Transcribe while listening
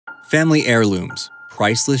family heirlooms,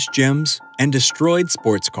 priceless gems, and destroyed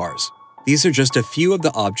sports cars. These are just a few of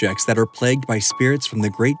the objects that are plagued by spirits from the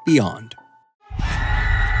great beyond.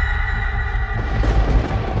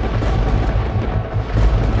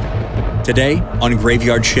 Today, on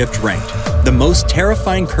Graveyard Shift Ranked, the most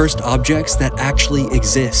terrifying cursed objects that actually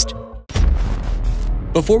exist.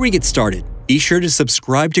 Before we get started, be sure to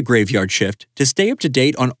subscribe to Graveyard Shift to stay up to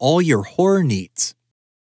date on all your horror needs.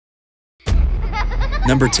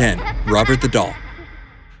 Number 10. Robert the Doll.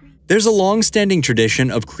 There's a long-standing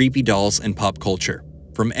tradition of creepy dolls in pop culture.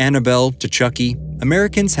 From Annabelle to Chucky,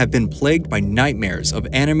 Americans have been plagued by nightmares of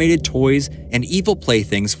animated toys and evil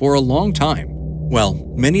playthings for a long time. Well,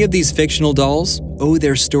 many of these fictional dolls owe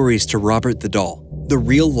their stories to Robert the Doll, the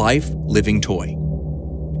real-life living toy.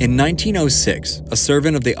 In 1906, a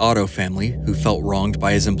servant of the Otto family who felt wronged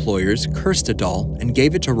by his employers cursed a doll and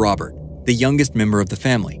gave it to Robert, the youngest member of the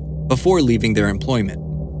family, before leaving their employment.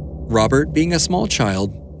 Robert, being a small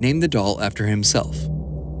child, named the doll after himself.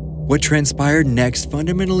 What transpired next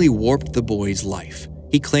fundamentally warped the boy's life.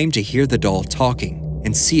 He claimed to hear the doll talking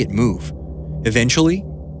and see it move. Eventually,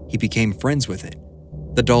 he became friends with it.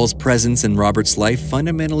 The doll's presence in Robert's life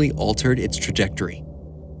fundamentally altered its trajectory.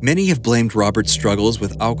 Many have blamed Robert's struggles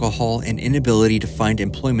with alcohol and inability to find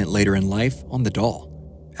employment later in life on the doll.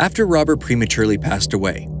 After Robert prematurely passed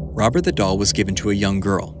away, Robert the Doll was given to a young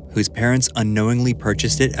girl, whose parents unknowingly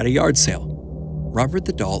purchased it at a yard sale. Robert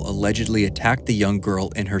the Doll allegedly attacked the young girl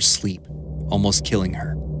in her sleep, almost killing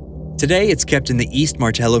her. Today, it's kept in the East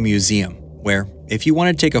Martello Museum, where, if you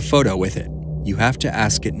want to take a photo with it, you have to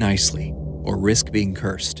ask it nicely, or risk being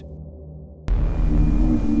cursed.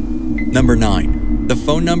 Number 9. The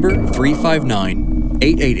phone number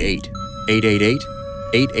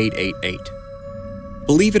 359-888-888-8888.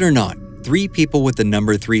 Believe it or not, 3 people with the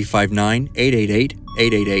number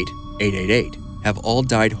 359-888-888-888 have all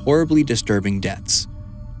died horribly disturbing deaths.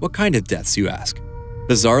 What kind of deaths, you ask?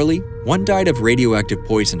 Bizarrely, one died of radioactive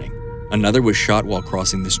poisoning, another was shot while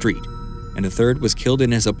crossing the street, and a third was killed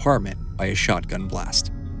in his apartment by a shotgun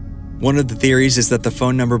blast. One of the theories is that the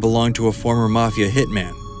phone number belonged to a former mafia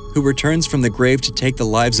hitman, who returns from the grave to take the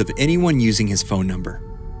lives of anyone using his phone number.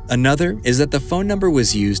 Another is that the phone number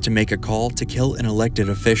was used to make a call to kill an elected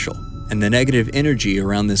official, and the negative energy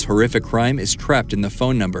around this horrific crime is trapped in the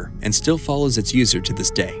phone number and still follows its user to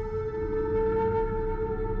this day.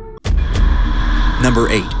 Number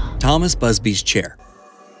 8. Thomas Busby's chair.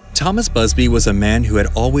 Thomas Busby was a man who had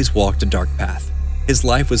always walked a dark path. His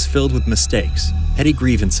life was filled with mistakes, petty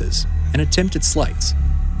grievances, and attempted slights.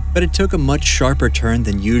 But it took a much sharper turn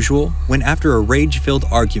than usual when, after a rage-filled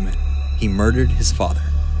argument, he murdered his father.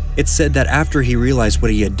 It's said that after he realized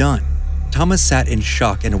what he had done, Thomas sat in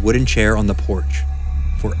shock in a wooden chair on the porch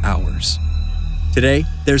for hours. Today,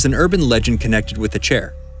 there's an urban legend connected with the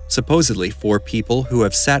chair. Supposedly, 4 people who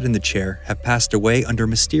have sat in the chair have passed away under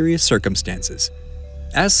mysterious circumstances.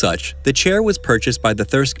 As such, the chair was purchased by the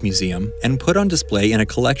Thirsk Museum and put on display in a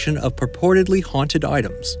collection of purportedly haunted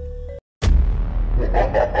items.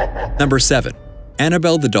 Number 7.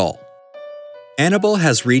 Annabelle the Doll. Annabelle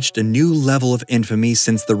has reached a new level of infamy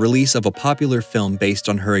since the release of a popular film based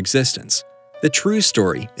on her existence. The true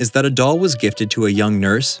story is that a doll was gifted to a young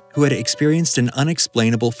nurse who had experienced an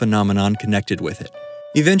unexplainable phenomenon connected with it.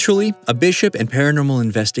 Eventually, a bishop and paranormal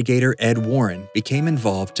investigator Ed Warren became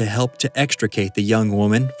involved to help to extricate the young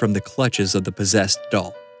woman from the clutches of the possessed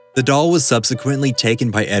doll. The doll was subsequently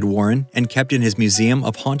taken by Ed Warren and kept in his Museum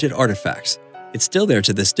of Haunted Artifacts. It's still there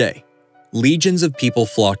to this day. Legions of people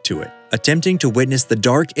flocked to it, attempting to witness the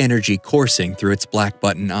dark energy coursing through its black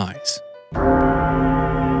button eyes.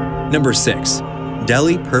 Number 6.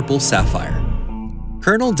 Delhi Purple Sapphire.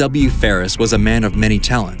 Colonel W. Ferris was a man of many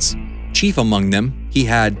talents. Chief among them, he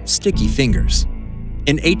had sticky fingers.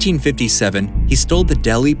 In 1857, he stole the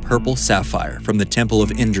Delhi Purple Sapphire from the Temple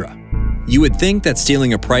of Indra. You would think that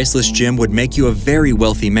stealing a priceless gem would make you a very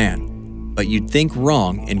wealthy man, but you'd think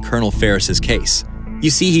wrong in Colonel Ferris's case. You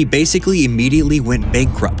see, he basically immediately went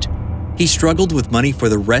bankrupt. He struggled with money for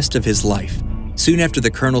the rest of his life. Soon after the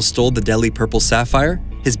colonel stole the Delhi Purple Sapphire,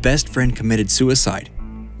 his best friend committed suicide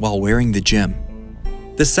while wearing the gem.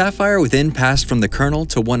 The sapphire then passed from the colonel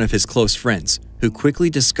to one of his close friends, who quickly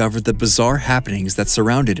discovered the bizarre happenings that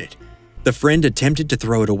surrounded it. The friend attempted to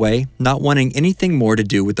throw it away, not wanting anything more to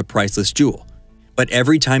do with the priceless jewel. But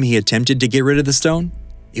every time he attempted to get rid of the stone,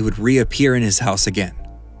 it would reappear in his house again.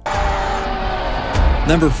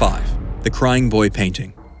 Number 5. The Crying Boy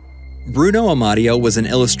Painting. Bruno Amadio was an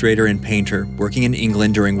illustrator and painter working in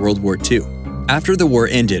England during World War II. After the war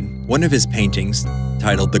ended, one of his paintings,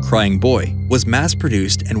 titled The Crying Boy, was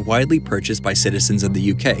mass-produced and widely purchased by citizens of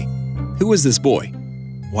the UK. Who was this boy?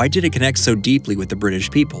 Why did it connect so deeply with the British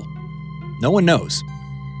people? No one knows.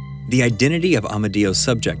 The identity of Amadeo's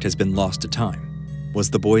subject has been lost to time. Was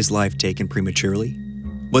the boy's life taken prematurely?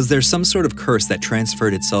 Was there some sort of curse that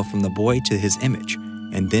transferred itself from the boy to his image,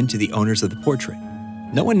 and then to the owners of the portrait?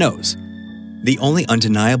 No one knows. The only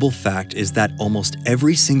undeniable fact is that almost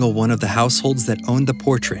every single one of the households that owned the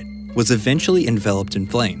portrait was eventually enveloped in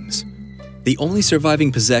flames. The only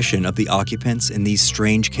surviving possession of the occupants in these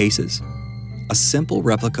strange cases? A simple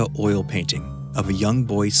replica oil painting of a young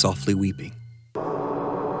boy softly weeping.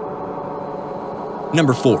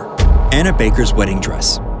 Number 4. Anna Baker's wedding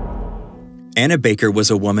dress. Anna Baker was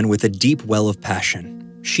a woman with a deep well of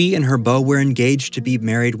passion. She and her beau were engaged to be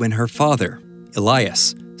married when her father,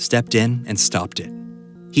 Elias, stepped in and stopped it.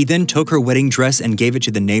 He then took her wedding dress and gave it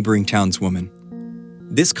to the neighboring townswoman.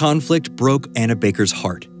 This conflict broke Anna Baker's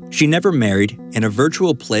heart. She never married, and a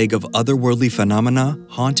virtual plague of otherworldly phenomena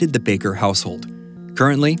haunted the Baker household.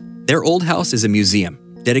 Currently, their old house is a museum,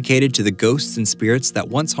 dedicated to the ghosts and spirits that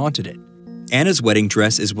once haunted it. Anna's wedding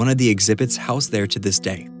dress is one of the exhibits housed there to this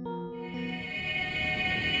day.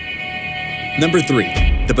 Number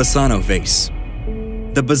 3. The Bassano Vase.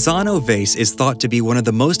 The Bassano vase is thought to be one of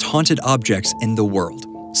the most haunted objects in the world.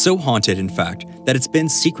 So haunted, in fact, that it's been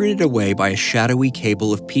secreted away by a shadowy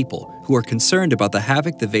cabal of people who are concerned about the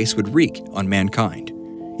havoc the vase would wreak on mankind.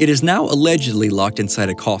 It is now allegedly locked inside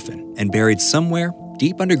a coffin and buried somewhere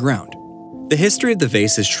deep underground. The history of the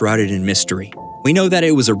vase is shrouded in mystery. We know that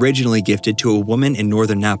it was originally gifted to a woman in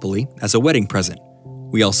northern Napoli as a wedding present.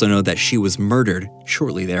 We also know that she was murdered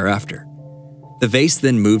shortly thereafter. The vase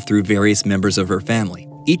then moved through various members of her family,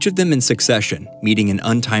 each of them in succession, meeting an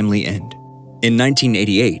untimely end. In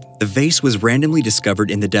 1988, the vase was randomly discovered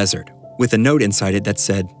in the desert, with a note inside it that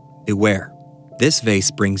said, "Beware, this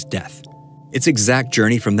vase brings death." Its exact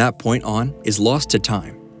journey from that point on is lost to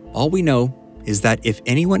time. All we know is that if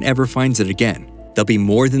anyone ever finds it again, they'll be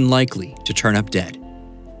more than likely to turn up dead.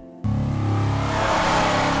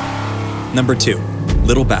 Number 2.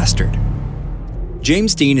 Little Bastard.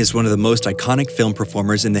 James Dean is one of the most iconic film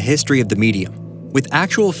performers in the history of the medium. With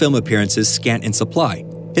actual film appearances scant in supply,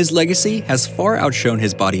 his legacy has far outshone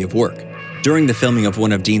his body of work. During the filming of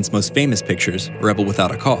one of Dean's most famous pictures, Rebel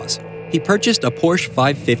Without a Cause, he purchased a Porsche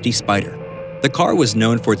 550 Spider. The car was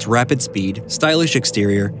known for its rapid speed, stylish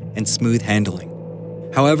exterior, and smooth handling.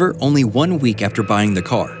 However, only 1 week after buying the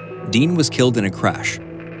car, Dean was killed in a crash.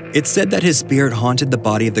 It's said that his spirit haunted the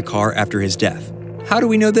body of the car after his death. How do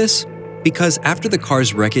we know this? Because after the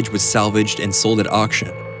car's wreckage was salvaged and sold at auction,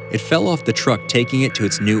 it fell off the truck, taking it to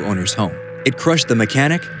its new owner's home. It crushed the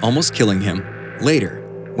mechanic, almost killing him. Later,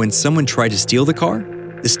 when someone tried to steal the car,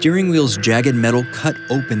 the steering wheel's jagged metal cut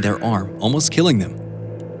open their arm, almost killing them.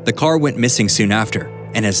 The car went missing soon after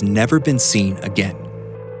and has never been seen again.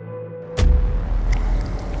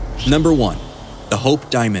 Number 1. The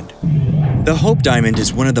Hope Diamond. The Hope Diamond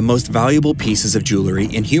is one of the most valuable pieces of jewelry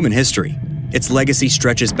in human history. Its legacy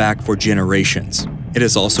stretches back for generations. It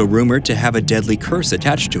is also rumored to have a deadly curse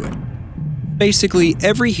attached to it. Basically,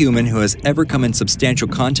 every human who has ever come in substantial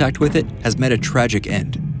contact with it has met a tragic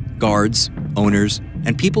end. Guards, owners,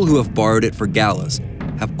 and people who have borrowed it for galas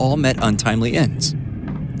have all met untimely ends.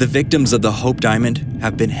 The victims of the Hope Diamond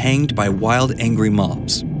have been hanged by wild, angry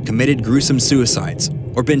mobs, committed gruesome suicides,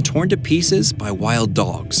 or been torn to pieces by wild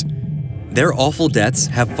dogs. Their awful deaths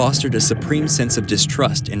have fostered a supreme sense of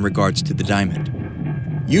distrust in regards to the diamond.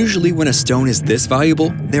 Usually when a stone is this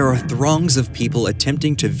valuable, there are throngs of people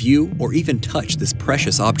attempting to view or even touch this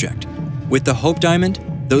precious object. With the Hope Diamond,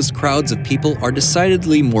 those crowds of people are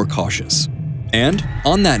decidedly more cautious. And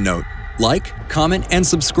on that note, like, comment, and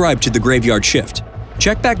subscribe to The Graveyard Shift.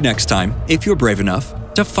 Check back next time, if you're brave enough,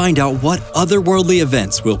 to find out what otherworldly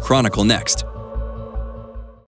events we'll chronicle next.